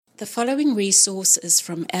The following resource is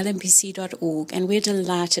from lmpc.org, and we're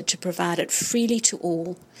delighted to provide it freely to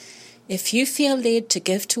all. If you feel led to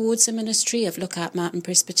give towards the ministry of Lookout Mountain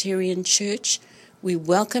Presbyterian Church, we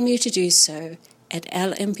welcome you to do so at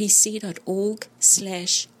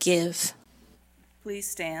lmpc.org/give. Please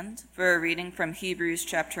stand for a reading from Hebrews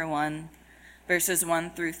chapter 1, verses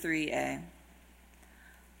 1 through 3a.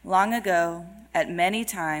 Long ago, at many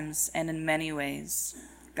times and in many ways,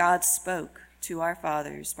 God spoke to our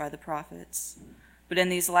fathers by the prophets. But in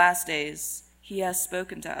these last days, he has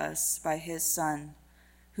spoken to us by his Son,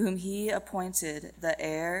 whom he appointed the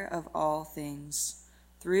heir of all things,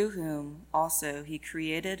 through whom also he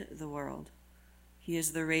created the world. He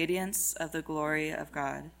is the radiance of the glory of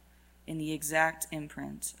God, in the exact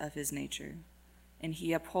imprint of his nature, and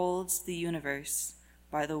he upholds the universe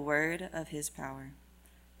by the word of his power.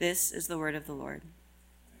 This is the word of the Lord.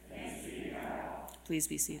 Thanks be to God. Please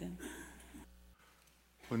be seated.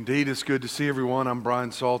 Indeed, it's good to see everyone. I'm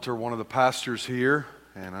Brian Salter, one of the pastors here,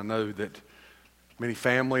 and I know that many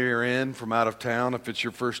family are in from out of town. If it's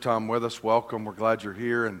your first time with us, welcome. We're glad you're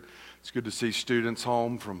here, and it's good to see students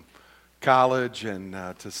home from college and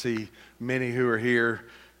to see many who are here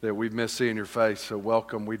that we've missed seeing your face. So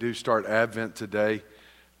welcome. We do start Advent today.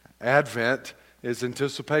 Advent is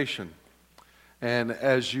anticipation. And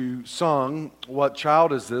as you sung, What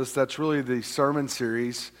Child Is This? That's really the sermon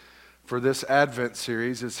series for this Advent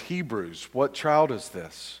series is Hebrews. What child is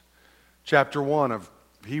this? Chapter 1 of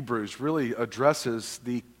Hebrews really addresses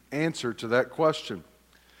the answer to that question.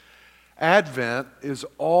 Advent is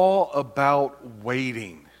all about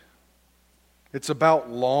waiting. It's about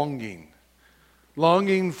longing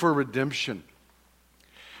for redemption.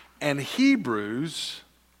 And Hebrews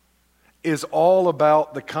is all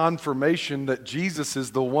about the confirmation that Jesus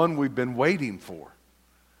is the one we've been waiting for.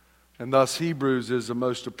 And thus Hebrews is the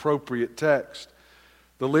most appropriate text.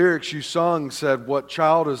 The lyrics you sung said, What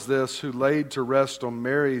child is this who laid to rest on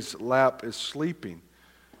Mary's lap is sleeping,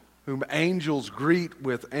 whom angels greet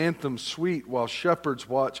with anthems sweet while shepherds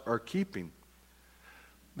watch are keeping?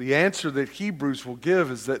 The answer that Hebrews will give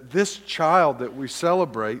is that this child that we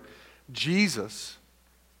celebrate, Jesus,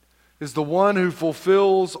 is the one who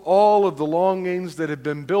fulfills all of the longings that have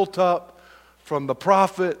been built up from the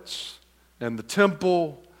prophets and the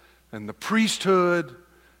temple and the priesthood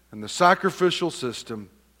and the sacrificial system.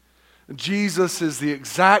 Jesus is the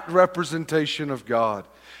exact representation of God.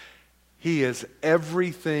 He is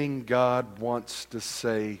everything God wants to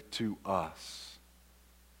say to us,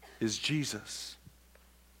 is Jesus.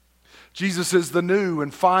 Jesus is the new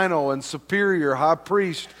and final and superior high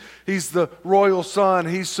priest. He's the royal son.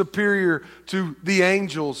 He's superior to the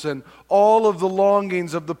angels. And all of the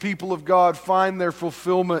longings of the people of God find their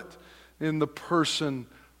fulfillment in the person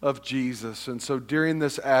of Jesus. And so during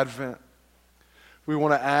this Advent, we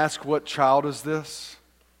want to ask, what child is this?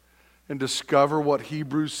 And discover what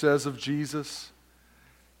Hebrews says of Jesus.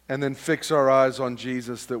 And then fix our eyes on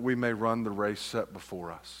Jesus that we may run the race set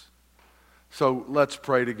before us. So let's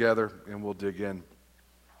pray together and we'll dig in.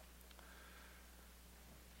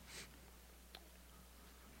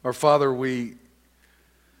 Our Father, we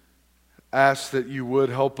ask that you would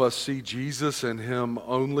help us see Jesus and him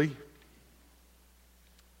only.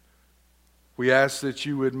 We ask that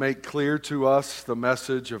you would make clear to us the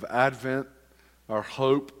message of Advent, our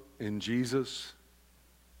hope in Jesus.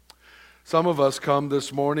 Some of us come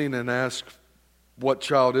this morning and ask, what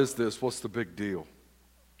child is this? What's the big deal?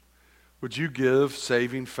 Would you give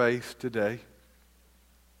saving faith today?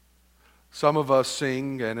 Some of us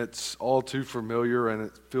sing and it's all too familiar and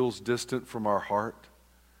it feels distant from our heart.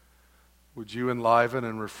 Would you enliven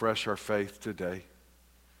and refresh our faith today?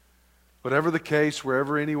 Whatever the case,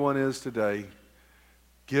 wherever anyone is today,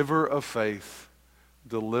 giver of faith,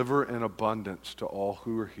 deliver in abundance to all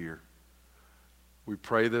who are here. We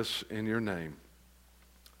pray this in your name.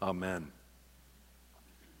 Amen.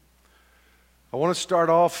 I want to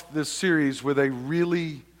start off this series with a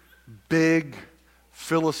really big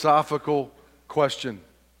philosophical question.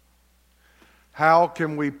 How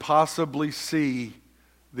can we possibly see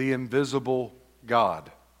the invisible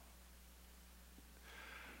God?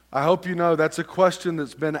 I hope you know that's a question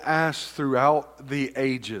that's been asked throughout the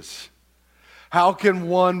ages. How can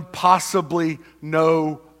one possibly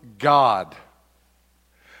know God?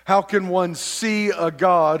 How can one see a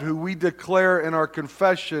God who we declare in our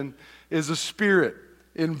confession is a spirit,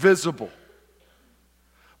 invisible?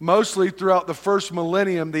 Mostly throughout the first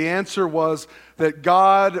millennium, the answer was that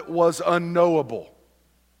God was unknowable.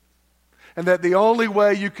 And that the only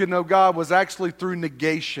way you could know God was actually through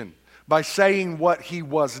negation, by saying what he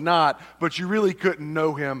was not, but you really couldn't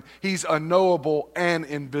know him. He's unknowable and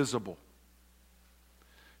invisible.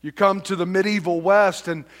 You come to the medieval West,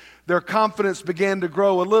 and their confidence began to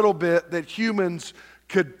grow a little bit that humans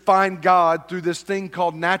could find God through this thing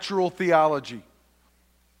called natural theology.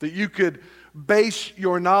 That you could base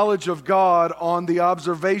your knowledge of God on the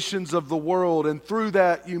observations of the world, and through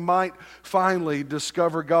that you might finally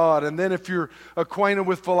discover God. And then if you're acquainted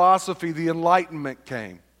with philosophy, the Enlightenment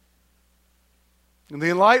came. And the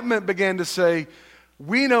Enlightenment began to say,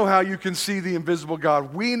 we know how you can see the invisible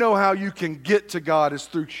God. We know how you can get to God. It's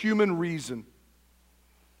through human reason.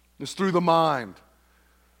 It's through the mind.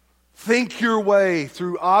 Think your way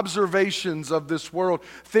through observations of this world.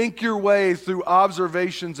 Think your way through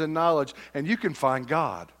observations and knowledge, and you can find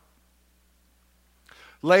God.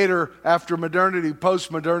 Later, after modernity,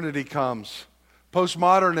 postmodernity comes.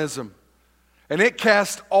 Postmodernism. And it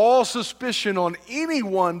casts all suspicion on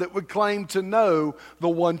anyone that would claim to know the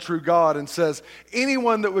one true God, and says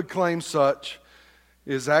anyone that would claim such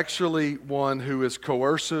is actually one who is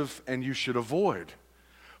coercive and you should avoid.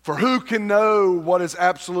 For who can know what is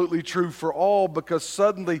absolutely true for all? Because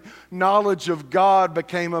suddenly knowledge of God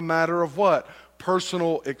became a matter of what?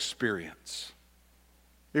 Personal experience.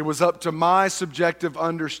 It was up to my subjective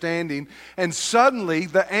understanding. And suddenly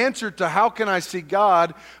the answer to how can I see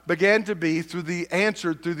God began to be through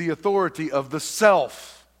the authority of the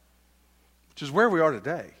self, which is where we are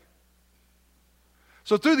today.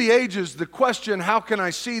 So through the ages, the question, how can I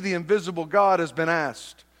see the invisible God, has been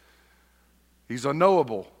asked. He's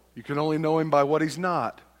unknowable. You can only know him by what he's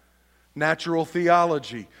not. Natural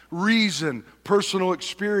theology, reason, personal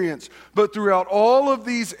experience. But throughout all of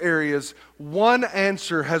these areas, one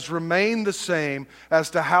answer has remained the same as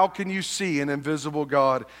to how can you see an invisible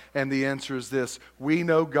God? And the answer is this: we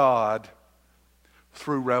know God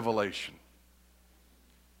through revelation.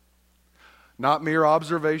 Not mere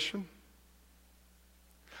observation,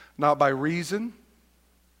 not by reason,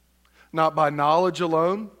 not by knowledge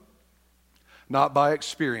alone, not by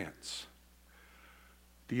experience.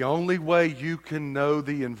 The only way you can know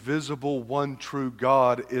the invisible one true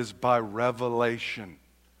God is by revelation.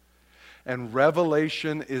 And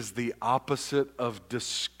revelation is the opposite of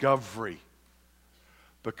discovery,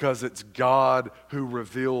 because it's God who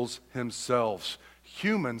reveals himself.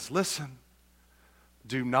 Humans, listen,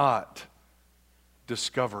 do not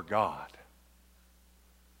discover God.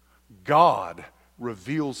 God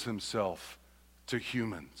reveals himself to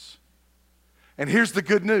humans. And here's the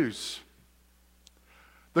good news.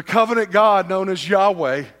 The covenant God known as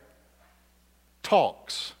Yahweh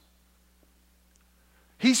talks.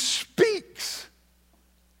 He speaks.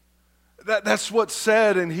 That's what's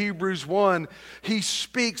said in Hebrews 1. He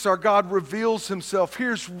speaks. Our God reveals himself.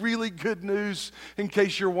 Here's really good news in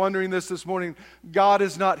case you're wondering this morning. God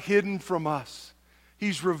is not hidden from us.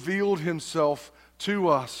 He's revealed himself to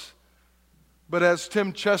us. But as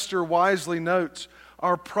Tim Chester wisely notes,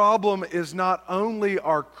 our problem is not only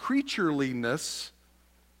our creatureliness,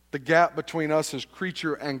 the gap between us as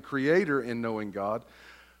creature and creator in knowing God,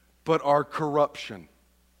 but our corruption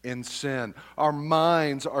in sin. Our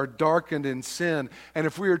minds are darkened in sin. And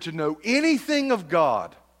if we are to know anything of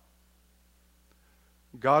God,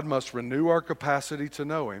 God must renew our capacity to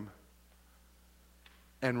know him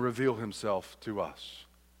and reveal himself to us.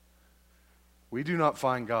 We do not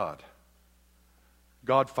find God.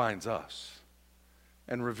 God finds us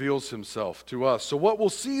and reveals himself to us. So what we'll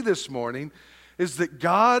see this morning is that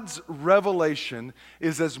God's revelation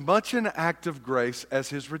is as much an act of grace as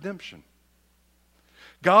his redemption.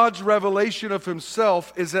 God's revelation of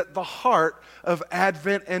himself is at the heart of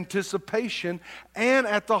Advent anticipation and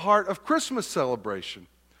at the heart of Christmas celebration.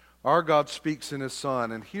 Our God speaks in his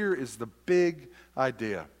Son, and here is the big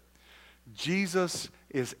idea. Jesus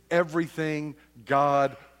is everything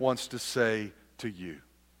God wants to say to you.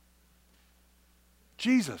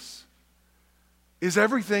 Jesus is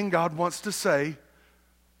everything God wants to say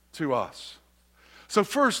to us. So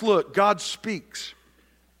first, look, God speaks.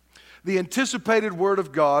 The anticipated word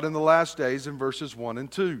of God in the last days in verses 1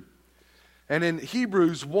 and 2. And in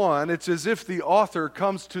Hebrews 1, it's as if the author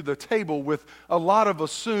comes to the table with a lot of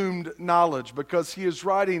assumed knowledge, because he is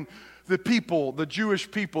writing the people, the Jewish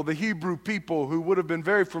people, the Hebrew people who would have been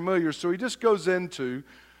very familiar. So he just goes into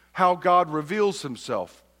how God reveals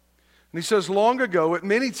himself. And he says, long ago, at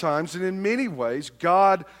many times and in many ways,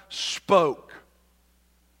 God spoke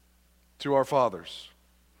to our fathers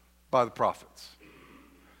by the prophets.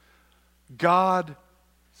 God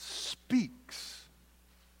speaks.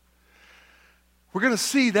 We're going to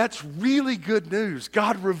see that's really good news.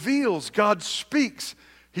 God reveals, God speaks.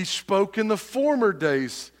 He spoke in the former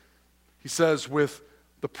days, he says, with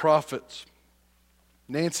the prophets.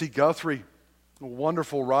 Nancy Guthrie, a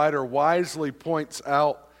wonderful writer, wisely points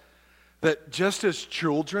out That just as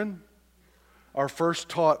children are first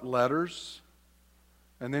taught letters,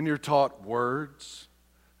 and then you're taught words,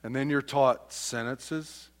 and then you're taught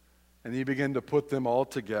sentences, and you begin to put them all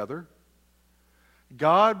together,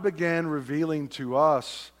 God began revealing to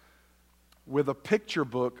us with a picture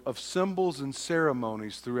book of symbols and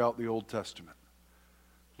ceremonies throughout the Old Testament.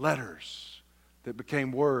 Letters that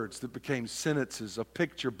became words, that became sentences, a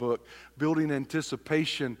picture book, building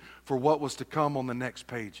anticipation for what was to come on the next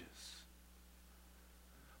pages.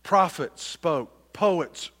 Prophets spoke,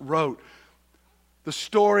 poets wrote. The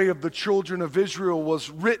story of the children of Israel was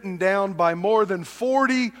written down by more than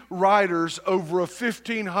 40 writers over a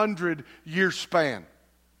 1,500-year span,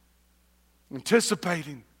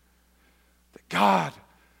 anticipating that God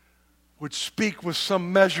would speak with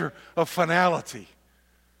some measure of finality,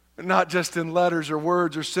 not just in letters or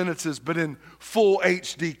words or sentences, but in full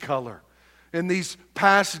HD color. In these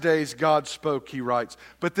past days, God spoke, he writes.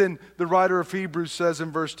 But then the writer of Hebrews says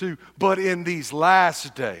in verse 2, but in these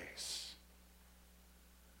last days.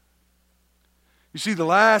 You see, the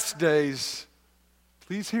last days,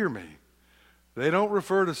 please hear me, they don't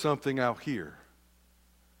refer to something out here.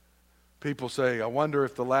 People say, I wonder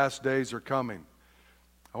if the last days are coming.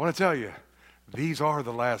 I want to tell you, these are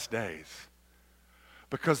the last days.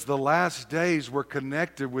 Because the last days were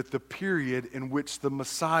connected with the period in which the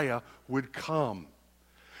Messiah would come.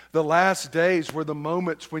 The last days were the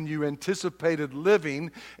moments when you anticipated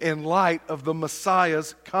living in light of the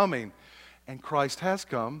Messiah's coming. And Christ has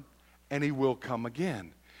come, and he will come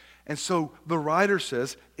again. And so the writer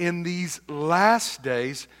says, in these last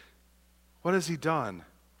days, what has he done?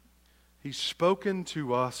 He's spoken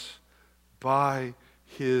to us by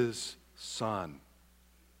his Son.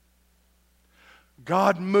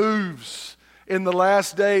 God moves in the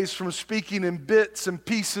last days from speaking in bits and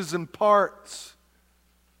pieces and parts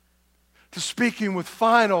to speaking with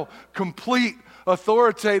final, complete,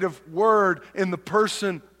 authoritative word in the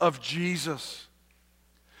person of Jesus.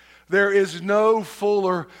 There is no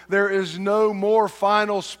fuller, there is no more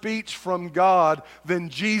final speech from God than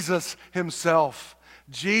Jesus himself.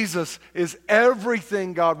 Jesus is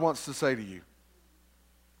everything God wants to say to you.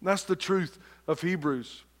 That's the truth of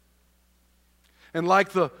Hebrews. And like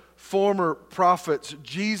the former prophets,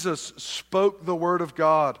 Jesus spoke the word of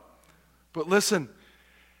God. But listen,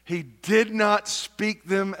 he did not speak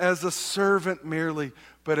them as a servant merely,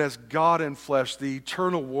 but as God in flesh, the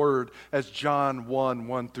eternal word, as John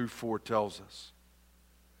 1:1-4 tells us.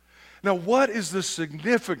 Now, what is the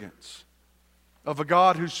significance of a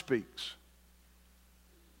God who speaks?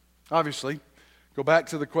 Obviously, go back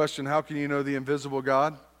to the question, how can you know the invisible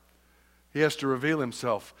God? He has to reveal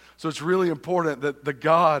himself. So it's really important that the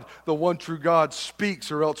God, the one true God, speaks,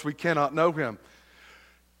 or else we cannot know him.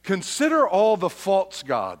 Consider all the false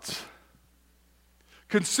gods.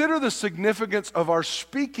 Consider the significance of our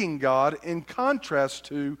speaking God in contrast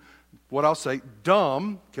to what I'll say,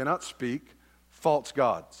 dumb, cannot speak, false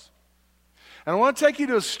gods. And I want to take you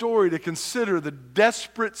to a story to consider the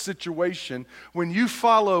desperate situation when you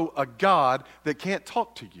follow a God that can't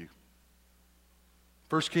talk to you.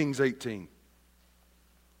 1 Kings 18.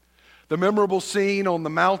 The memorable scene on the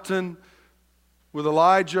mountain with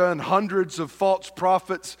Elijah and hundreds of false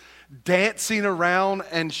prophets dancing around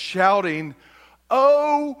and shouting,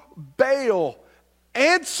 "Oh, Baal,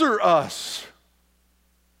 answer us."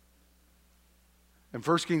 And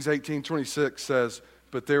 1 Kings 18:26 says,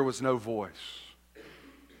 but there was no voice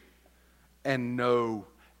and no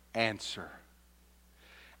answer.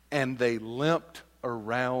 And they limped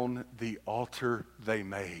around the altar they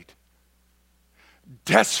made.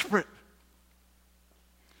 Desperate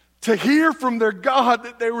to hear from their God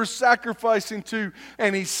that they were sacrificing to,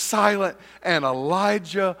 and he's silent, and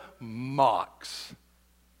Elijah mocks.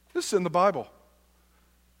 This is in the Bible.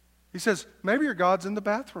 He says, maybe your God's in the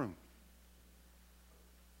bathroom.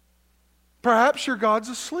 Perhaps your God's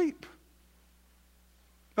asleep.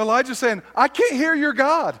 Elijah's saying, I can't hear your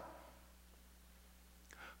God.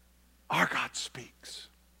 Our God speaks.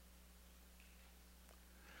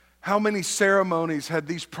 How many ceremonies had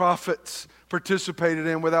these prophets participated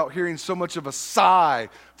in without hearing so much of a sigh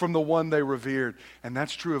from the one they revered? And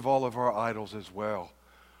that's true of all of our idols as well.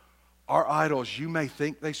 Our idols, you may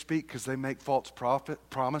think they speak because they make false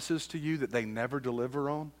promises to you that they never deliver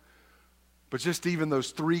on. But just even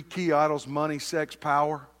those three key idols, money, sex,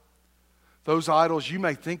 power, those idols, you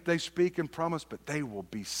may think they speak and promise, but they will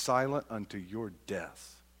be silent unto your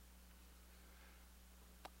death.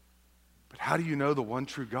 But how do you know the one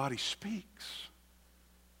true God? He speaks.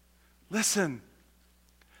 Listen,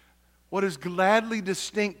 what is gladly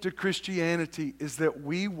distinct to Christianity is that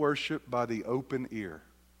we worship by the open ear.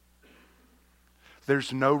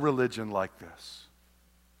 There's no religion like this.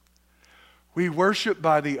 We worship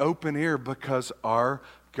by the open ear because our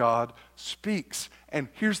God speaks. And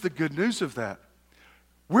here's the good news of that.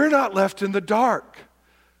 We're not left in the dark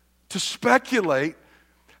to speculate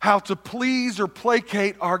how to please or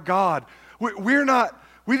placate our God. We do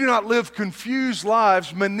not live confused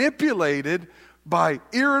lives manipulated by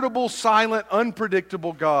irritable, silent,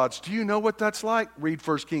 unpredictable gods. Do you know what that's like? Read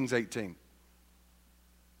 1 Kings 18.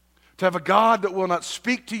 To have a God that will not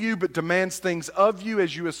speak to you but demands things of you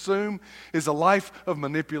as you assume is a life of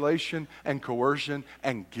manipulation and coercion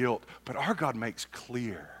and guilt. But our God makes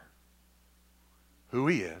clear who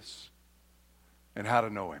He is and how to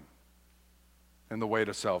know Him and the way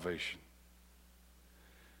to salvation.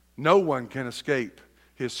 No one can escape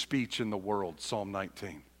His speech in the world, Psalm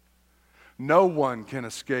 19. No one can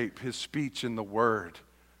escape His speech in the Word.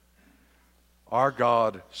 Our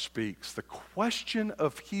God speaks. The question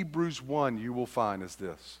of Hebrews 1 you will find is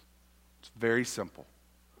this. It's very simple.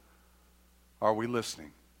 Are we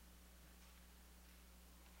listening?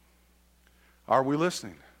 Are we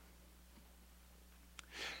listening?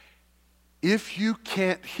 If you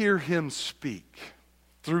can't hear Him speak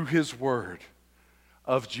through His Word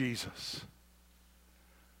of Jesus,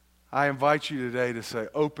 I invite you today to say,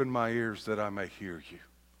 open my ears that I may hear you.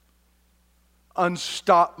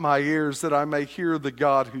 Unstop my ears that I may hear the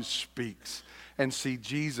God who speaks and see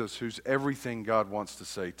Jesus, who's everything God wants to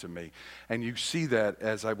say to me. And you see that,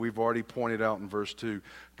 as we've already pointed out in verse 2.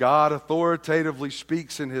 God authoritatively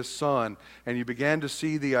speaks in His Son, and you began to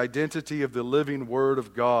see the identity of the living Word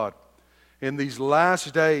of God. In these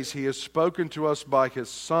last days, He has spoken to us by His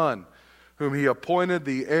Son, whom He appointed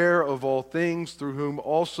the heir of all things, through whom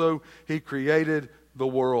also He created the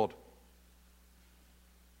world.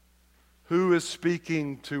 Who is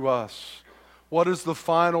speaking to us? What is the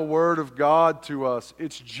final word of God to us?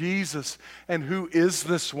 It's Jesus. And who is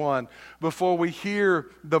this one? Before we hear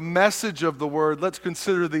the message of the Word, let's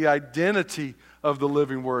consider the identity of the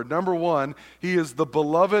living Word. Number one, He is the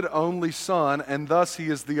beloved only Son, and thus He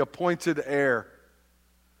is the appointed heir.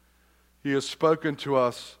 He has spoken to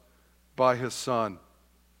us by His Son.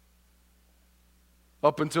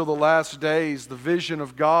 Up until the last days, the vision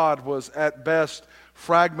of God was at best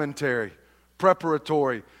fragmentary,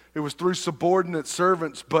 preparatory. It was through subordinate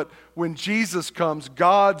servants. But when Jesus comes,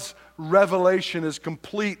 God's revelation is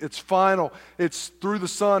complete. It's final. It's through the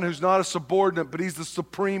Son, who's not a subordinate, but He's the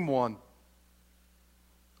supreme one.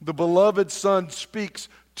 The beloved Son speaks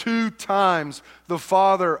 2 times. The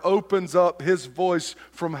Father opens up His voice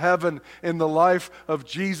from heaven in the life of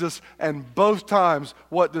Jesus. And both times,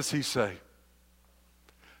 what does He say?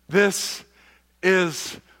 This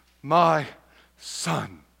is my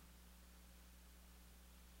Son.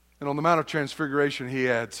 And on the Mount of Transfiguration, He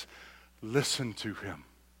adds, listen to Him.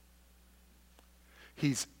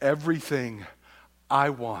 He's everything I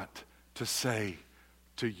want to say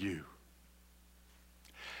to you.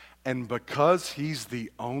 And because He's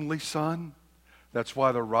the only Son, that's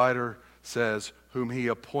why the writer says, whom He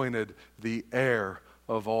appointed the heir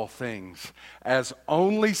of all things. As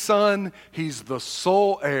only Son, He's the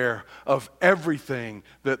sole heir of everything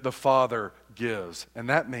that the Father gives. And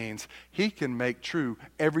that means He can make true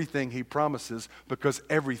everything He promises because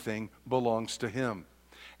everything belongs to Him.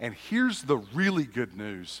 And here's the really good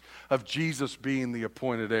news of Jesus being the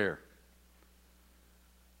appointed heir.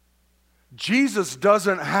 Jesus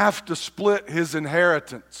doesn't have to split His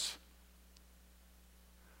inheritance,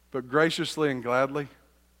 but graciously and gladly,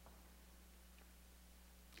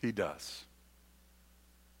 He does.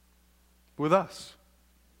 With us.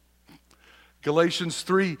 Galatians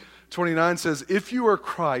 3:29 says, if you are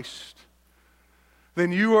Christ,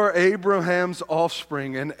 then you are Abraham's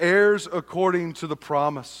offspring and heirs according to the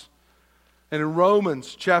promise. And in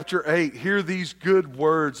Romans chapter 8, hear these good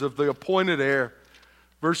words of the appointed heir,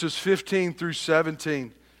 verses 15 through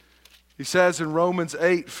 17. He says in Romans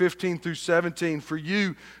 8:15-17, for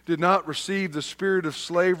you did not receive the spirit of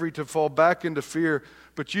slavery to fall back into fear,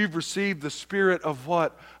 but you've received the spirit of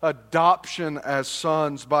what? Adoption as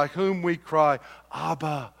sons, by whom we cry,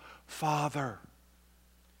 Abba, Father.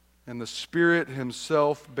 And the Spirit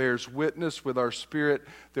Himself bears witness with our spirit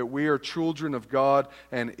that we are children of God,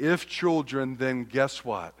 and if children, then guess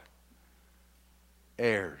what?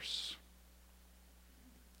 Heirs.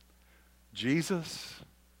 Jesus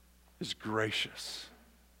is gracious,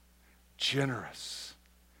 generous.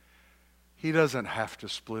 He doesn't have to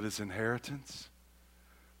split His inheritance,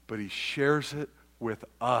 but He shares it with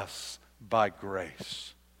us by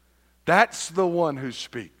grace. That's the one who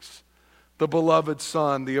speaks, the beloved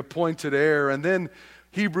Son, the appointed heir. And then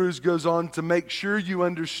Hebrews goes on to make sure you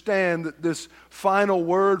understand that this final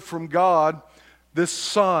word from God This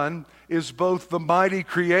Son is both the mighty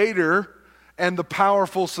creator and the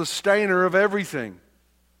powerful sustainer of everything.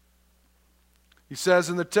 He says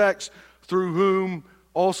in the text, through whom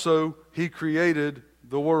also he created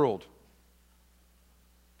the world.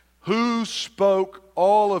 Who spoke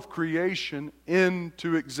all of creation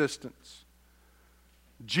into existence?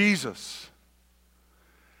 Jesus,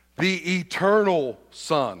 the eternal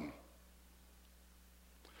Son.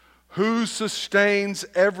 Who sustains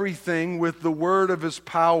everything with the word of his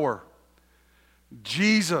power?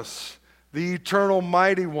 Jesus, the eternal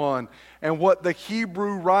mighty one. And what the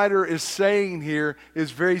Hebrew writer is saying here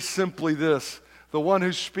is very simply this. The one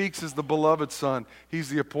who speaks is the beloved Son. He's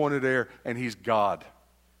the appointed heir, and he's God.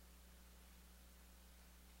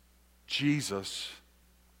 Jesus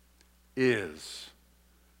is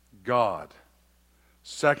God.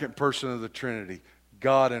 Second person of the Trinity,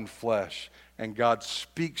 God in flesh. And God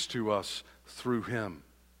speaks to us through him.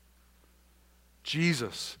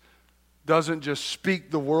 Jesus doesn't just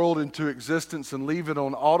speak the world into existence and leave it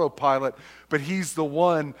on autopilot, but he's the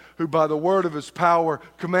one who by the word of his power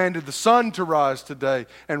commanded the sun to rise today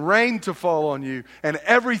and rain to fall on you and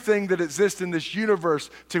everything that exists in this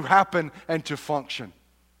universe to happen and to function.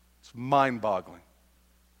 It's mind-boggling.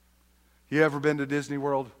 You ever been to Disney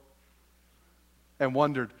World and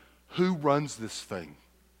wondered, who runs this thing?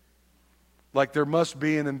 Like there must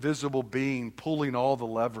be an invisible being pulling all the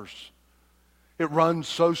levers. It runs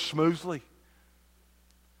so smoothly.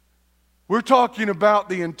 We're talking about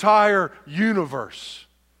the entire universe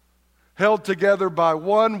held together by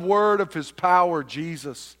one word of his power,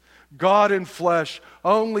 Jesus. God in flesh,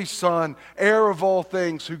 only Son, heir of all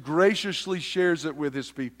things, who graciously shares it with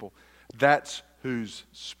his people. That's who's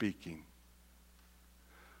speaking.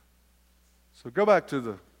 So go back to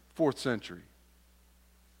the 4th century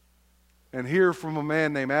and hear from a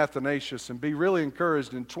man named Athanasius and be really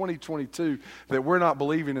encouraged in 2022 that we're not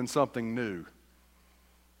believing in something new.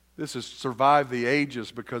 This has survived the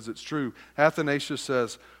ages because it's true. Athanasius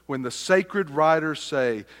says, when the sacred writers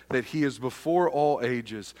say that he is before all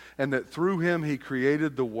ages and that through him he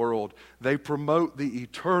created the world, they promote the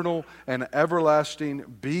eternal and everlasting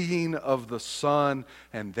being of the Son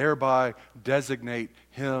and thereby designate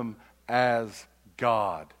him as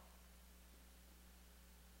God.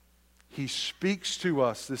 He speaks to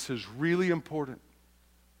us. This is really important.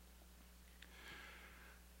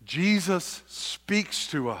 Jesus speaks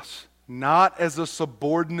to us not as a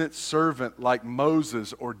subordinate servant like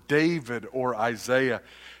Moses or David or Isaiah.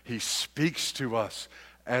 He speaks to us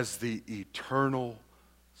as the eternal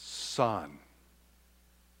Son.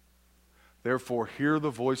 Therefore, hear the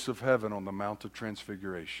voice of heaven on the Mount of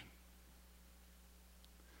Transfiguration.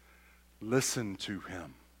 Listen to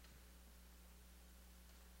him.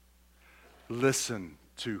 Listen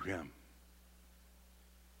to him.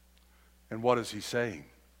 And what is he saying?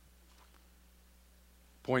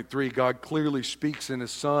 Point 3, God clearly speaks in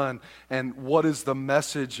his Son. And what is the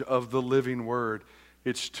message of the living word?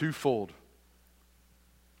 It's twofold.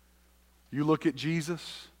 You look at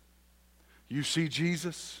Jesus, you see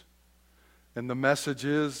Jesus, and the message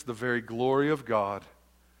is the very glory of God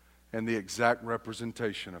and the exact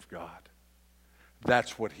representation of God.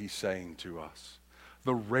 That's what he's saying to us.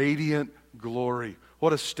 The radiant glory.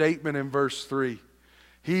 What a statement in verse 3.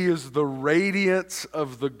 He is the radiance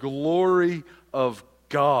of the glory of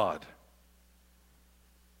God.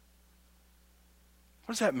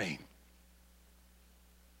 What does that mean?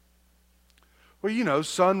 Well, you know,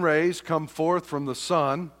 sun rays come forth from the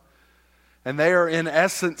sun, and they are in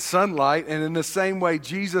essence sunlight, and in the same way,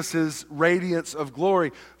 Jesus is radiance of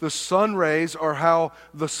glory. The sun rays are how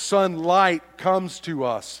the sunlight comes to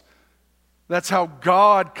us. That's how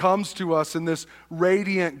God comes to us in this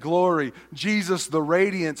radiant glory. Jesus, the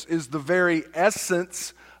radiance, is the very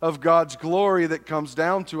essence of God's glory that comes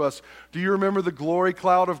down to us. Do you remember the glory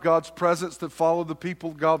cloud of God's presence that followed the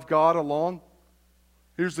people of God along?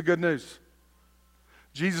 Here's the good news.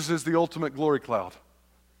 Jesus is the ultimate glory cloud.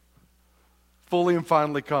 Fully and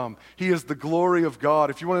finally come. He is the glory of God.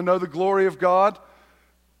 If you want to know the glory of God,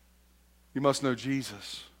 you must know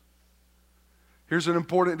Jesus. Here's an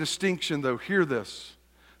important distinction, though. Hear this.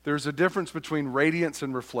 There's a difference between radiance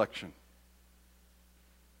and reflection.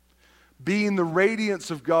 Being the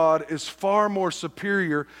radiance of God is far more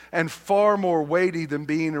superior and far more weighty than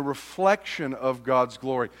being a reflection of God's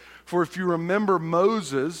glory. For if you remember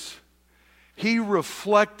Moses, he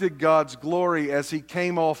reflected God's glory as he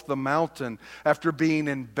came off the mountain after being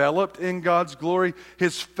enveloped in God's glory.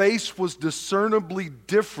 His face was discernibly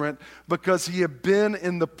different because he had been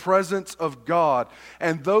in the presence of God.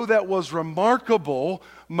 And though that was remarkable,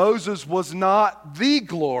 Moses was not the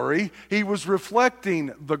glory. He was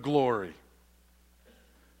reflecting the glory.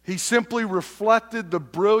 He simply reflected the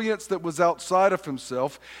brilliance that was outside of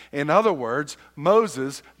himself. In other words,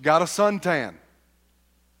 Moses got a suntan.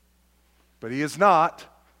 But he is not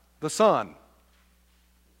the sun.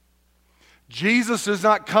 Jesus does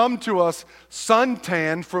not come to us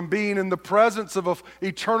suntan from being in the presence of an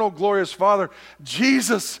eternal glorious Father.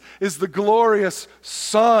 Jesus is the glorious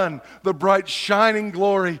sun, the bright shining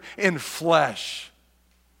glory in flesh.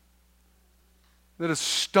 That is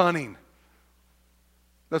stunning.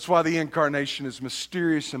 That's why the incarnation is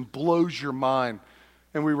mysterious and blows your mind.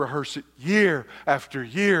 And we rehearse it year after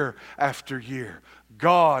year after year.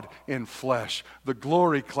 God in flesh, the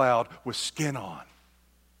glory cloud with skin on.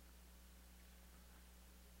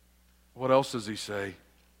 What else does he say?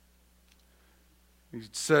 He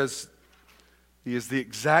says he is the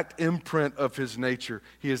exact imprint of his nature.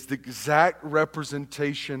 He is the exact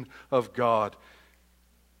representation of God.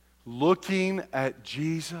 Looking at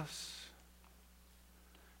Jesus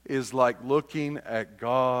is like looking at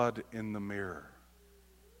God in the mirror.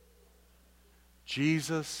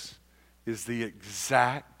 Jesus is the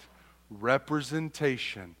exact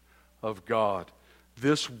representation of God.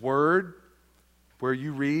 This word, where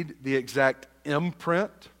you read the exact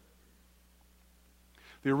imprint,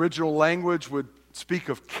 the original language would speak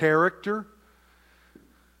of character.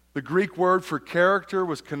 The Greek word for character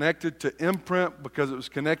was connected to imprint because it was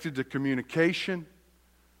connected to communication.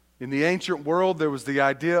 In the ancient world, there was the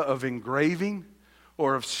idea of engraving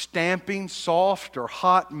or of stamping soft or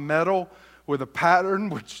hot metal with a pattern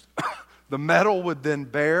which the metal would then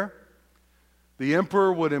bear. The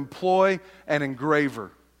emperor would employ an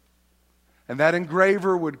engraver. And that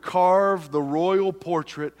engraver would carve the royal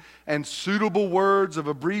portrait and suitable words of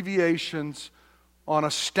abbreviations on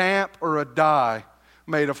a stamp or a die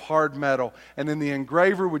made of hard metal. And then the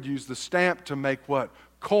engraver would use the stamp to make what?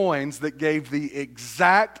 Coins that gave the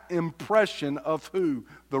exact impression of who?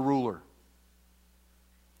 The ruler.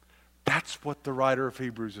 That's what the writer of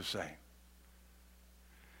Hebrews is saying.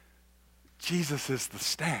 Jesus is the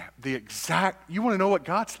stamp, the exact. You want to know what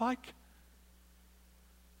God's like?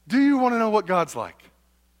 Do you want to know what God's like?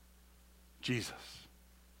 Jesus.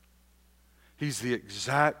 He's the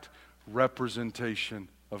exact representation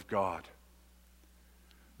of God.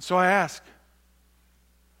 So I ask,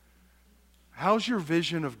 how's your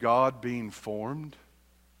vision of God being formed?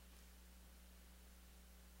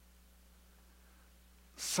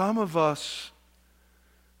 Some of us,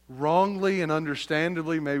 wrongly and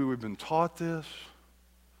understandably, maybe we've been taught this,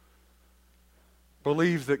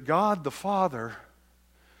 believe that God the Father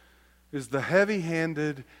is the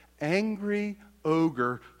heavy-handed, angry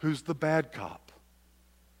ogre who's the bad cop.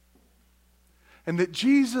 And that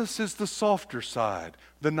Jesus is the softer side,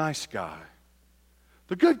 the nice guy,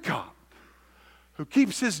 the good cop, who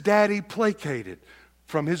keeps his daddy placated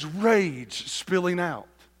from his rage spilling out.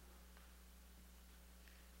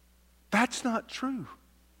 That's not true.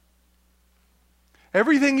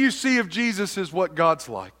 Everything you see of Jesus is what God's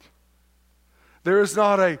like. There is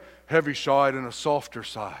not a heavy side and a softer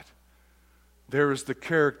side. There is the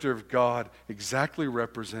character of God exactly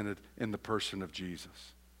represented in the person of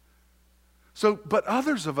Jesus. So, but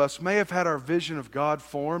others of us may have had our vision of God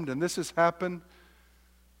formed, and this has happened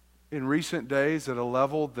in recent days at a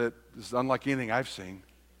level that is unlike anything I've seen.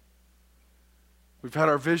 We've had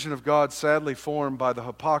our vision of God sadly formed by the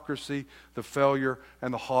hypocrisy, the failure,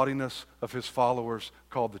 and the haughtiness of his followers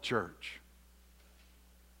called the church.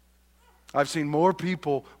 I've seen more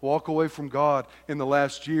people walk away from God in the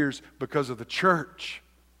last years because of the church.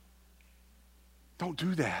 Don't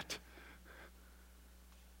do that.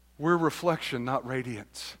 We're reflection, not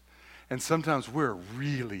radiance. And sometimes we're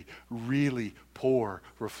really, really poor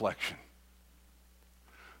reflection.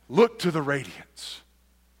 Look to the radiance.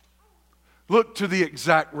 Look to the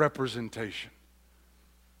exact representation.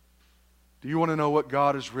 Do you want to know what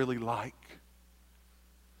God is really like?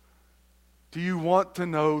 Do you want to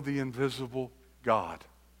know the invisible God?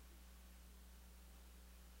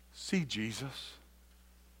 See Jesus.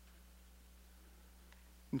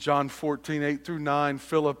 In John 14, 8 through 9,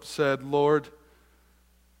 Philip said, Lord,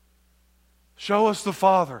 show us the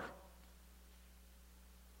Father,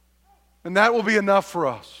 and that will be enough for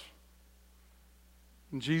us.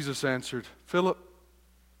 And Jesus answered, Philip,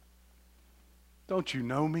 don't you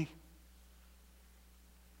know me?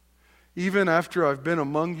 Even after I've been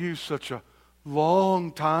among you such a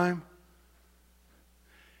long time,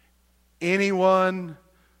 anyone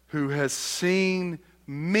who has seen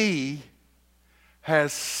me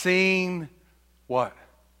has seen what?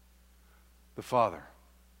 The Father.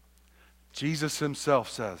 Jesus himself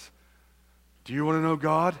says, do you want to know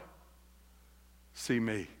God? See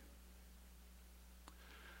me.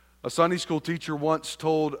 A Sunday school teacher once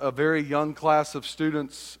told a very young class of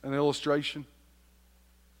students an illustration.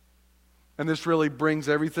 And this really brings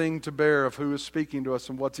everything to bear of who is speaking to us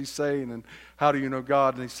and what's he saying and how do you know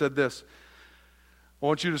God. And he said this: I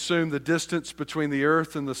want you to assume the distance between the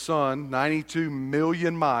earth and the sun, 92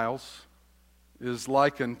 million miles, is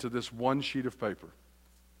likened to this one sheet of paper.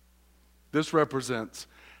 This represents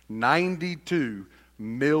 92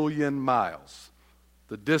 million miles,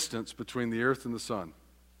 the distance between the earth and the sun.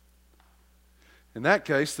 In that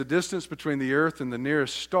case, the distance between the earth and the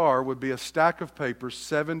nearest star would be a stack of papers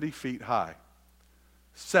 70 feet high.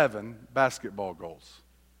 7 basketball goals.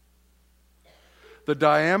 The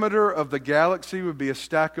diameter of the galaxy would be a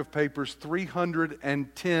stack of papers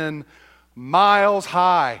 310 miles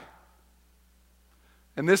high.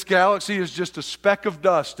 And this galaxy is just a speck of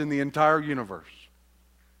dust in the entire universe.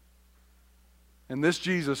 And this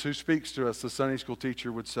Jesus who speaks to us, the Sunday school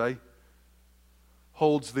teacher would say,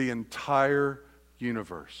 holds the entire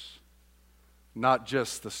universe, not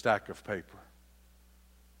just the stack of paper.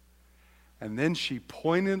 And then she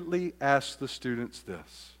pointedly asked the students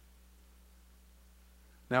this: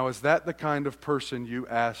 now, is that the kind of person you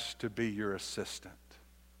asked to be your assistant?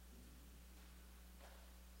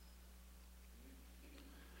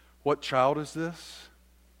 What child is this?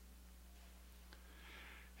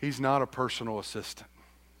 He's not a personal assistant.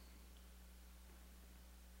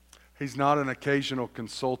 He's not an occasional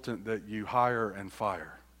consultant that you hire and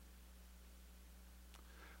fire.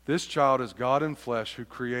 This child is God in flesh who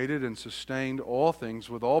created and sustained all things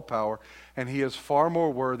with all power, and he is far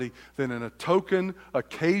more worthy than a token,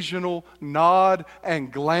 occasional nod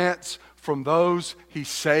and glance from those he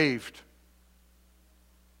saved.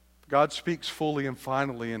 God speaks fully and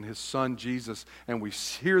finally in his Son Jesus, and we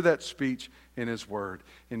hear that speech in his word.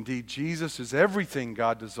 Indeed, Jesus is everything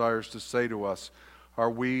God desires to say to us. Are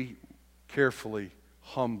we carefully,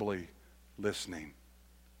 humbly listening?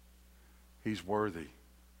 He's worthy.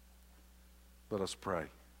 Let us pray.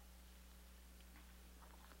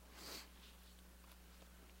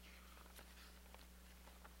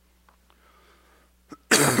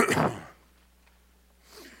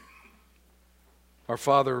 Our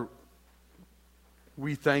Father,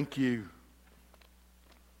 we thank you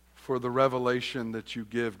for the revelation that you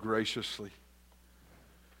give graciously.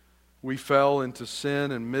 We fell into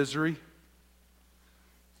sin and misery.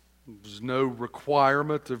 There's no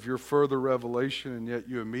requirement of your further revelation, and yet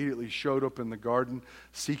you immediately showed up in the garden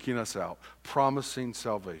seeking us out, promising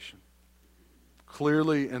salvation,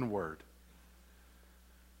 clearly in word.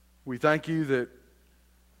 We thank you that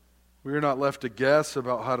we are not left to guess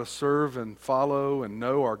about how to serve and follow and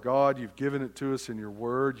know our God. You've given it to us in your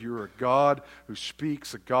word. You're a God who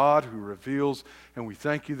speaks, a God who reveals, and we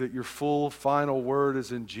thank you that your full, final word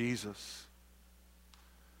is in Jesus.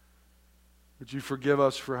 Would you forgive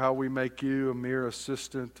us for how we make you a mere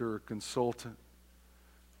assistant or a consultant,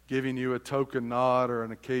 giving you a token nod or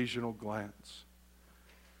an occasional glance?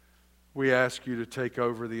 We ask you to take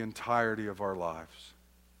over the entirety of our lives.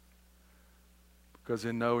 Because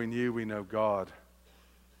in knowing you, we know God.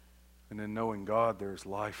 And in knowing God, there is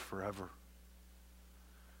life forever.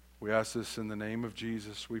 We ask this in the name of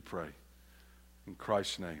Jesus, we pray. In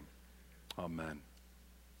Christ's name, amen.